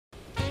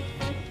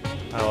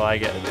I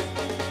like it.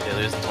 They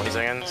lose in 20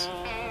 seconds.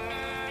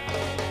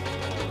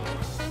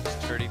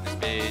 Turning this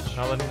mage.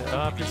 I'll let me.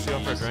 I'm just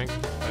going for a drink.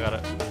 I got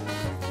it.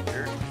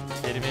 You're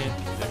Kidding me?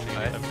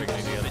 I'm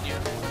freaking switching again. you.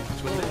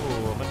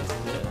 Ooh, I'm gonna just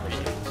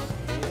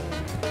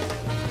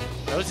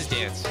That was his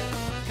dance.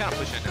 Kind of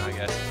pushing it now, I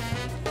guess.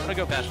 I'm gonna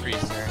go bash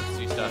priest.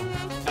 See stuff.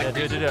 yeah,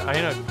 do it.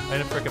 I'm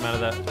gonna frick him out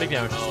of that. Big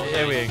damage. Oh,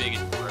 There we big.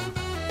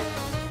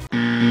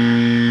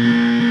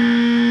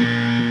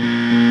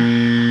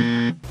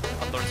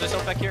 I'll throw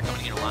myself back here,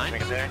 coming in a line.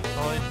 Make it there.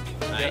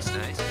 Nice.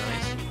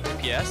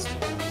 DPS.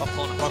 I'll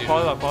pull him too.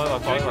 Poly.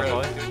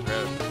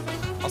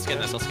 I'll skin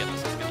this.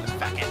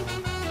 Back in.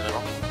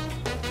 Middle.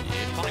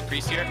 Yeah, calling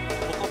priest here.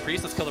 We'll call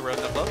priest. Let's kill the rogue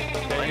up low.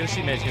 Okay, gonna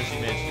shoot mage.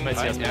 You might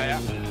see us. Yeah.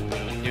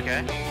 You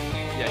okay?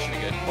 Yeah, should be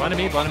good. Blind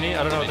me.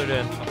 I don't know what they're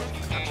doing.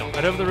 I'm chilling.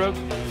 Right over the rogue.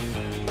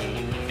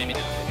 Maybe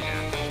not.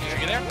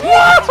 Trigger there.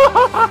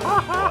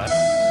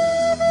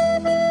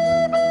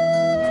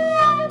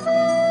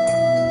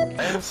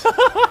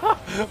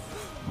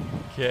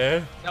 Okay.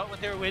 Is that what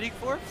they were waiting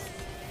for?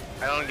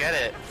 I don't get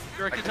it.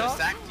 You're I could have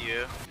sacked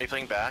you. Are you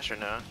playing Bash or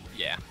no?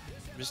 Yeah.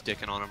 I'm just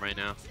dicking on him right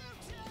now.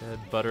 Good.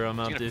 Butter him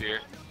up, He's gonna dude. fear.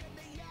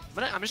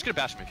 I'm just gonna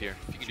bash him if here.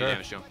 If you can Sure. do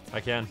damage to him. I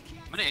can.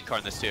 I'm gonna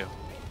incarn this too.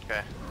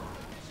 Okay.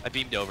 I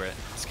beamed over it.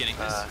 Skinning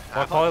this.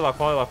 Lock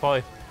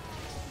poly.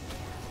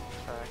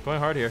 Going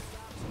hard here.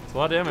 It's a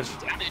lot of damage.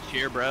 Damage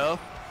here, bro.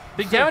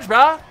 Big damage,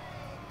 brah.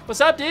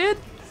 What's up, dude?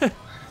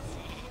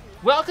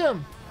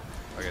 Welcome.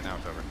 Okay, now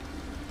it's over.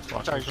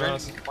 Watch him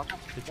cross. You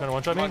trying to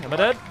one-shot me? Am I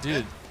dead?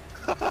 Dude.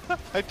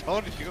 I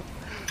told you.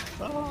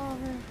 Oh,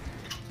 man.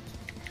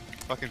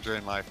 Fucking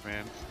drain life,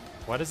 man.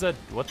 Why does that?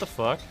 What the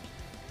fuck?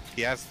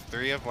 He has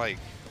 3 of like.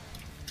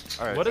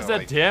 Alright, What is so, that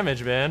like,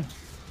 damage, man?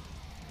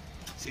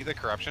 see the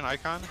corruption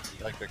icon?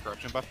 Like the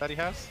corruption buff that he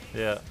has?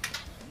 Yeah.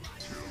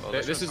 Well,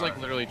 This is like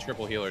literally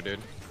triple healer, dude.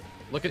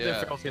 Look at the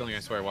Feral's healing, I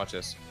swear, watch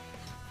this.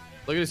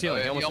 Look at his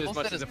healing, he almost did as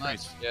much as the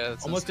priest. Yeah,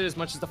 Almost did as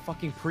much as the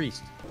fucking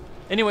priest.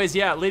 Anyways,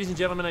 yeah, ladies and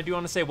gentlemen, I do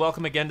want to say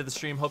welcome again to the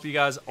stream. Hope you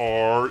guys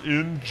are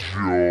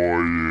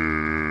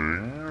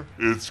enjoying.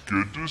 It's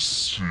good to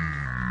see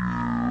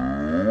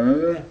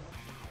you.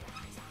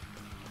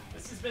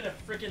 This has been a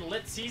freaking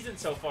lit season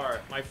so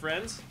far, my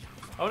friends.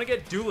 I want to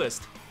get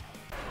Duelist.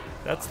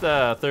 That's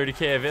the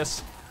 30k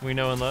Abyss we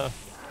know and love.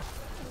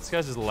 This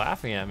guy's just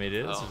laughing at me,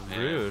 dude. This is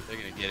rude. They're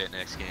gonna get it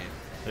next game.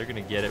 They're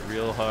gonna get it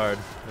real hard.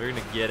 They're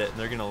gonna get it, and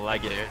they're gonna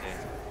like it.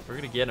 We're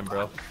gonna get him,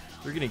 bro.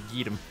 We're gonna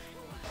get him.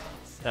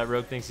 That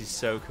rogue thinks he's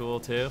so cool,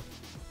 too.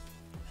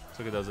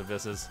 Look at those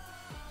abysses.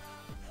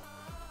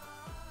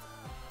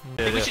 I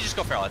think we should just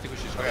go feral. I think we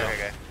should just go feral.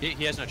 Okay.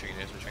 He has no trigger.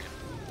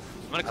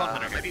 I'm gonna call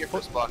him Hunter. Maybe your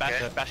first block,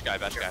 okay? Bash guy.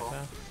 Careful.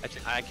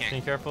 I can't.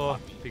 Be careful.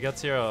 If he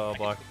gets here, I'll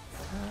block.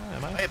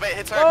 Am I? Hey, but it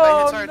hits hard.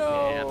 It hits hard.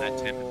 No. Yeah, that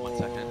tip in 1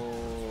 second. I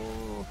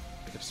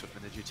could have switched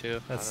you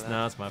too.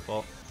 No, it's my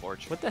fault.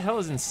 Forge. What the hell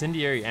is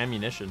incendiary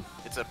ammunition?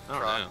 It's a I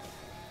don't proc. know.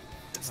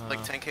 It's like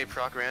 10k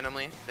proc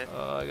randomly.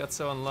 Oh, I got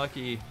so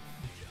unlucky.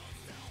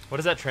 What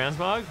is that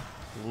transmog?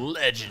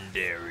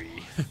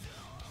 Legendary.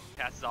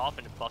 Passes off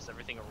and it buffs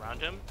everything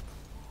around him.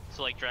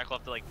 So like Drac will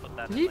have to like put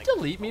that. Did in, he like,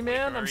 delete me,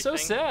 man? I'm so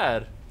everything.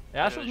 sad.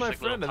 Ash And was it my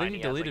just, like, friend. I little think he tiny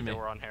ads, deleted like, me. They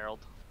were on Herald.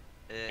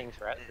 King's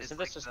Rat. Isn't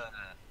this just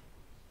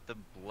the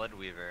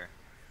Bloodweaver,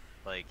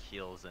 like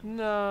heals and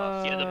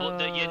No. Yeah, the blood.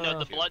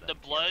 The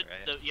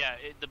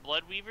the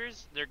blood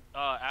weavers. They're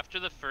after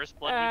the first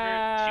blood weaver, 2 more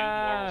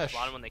will Ash.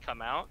 spawn when they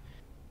come out,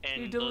 You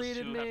and those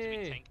deleted 2 have to be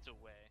me. tanked away.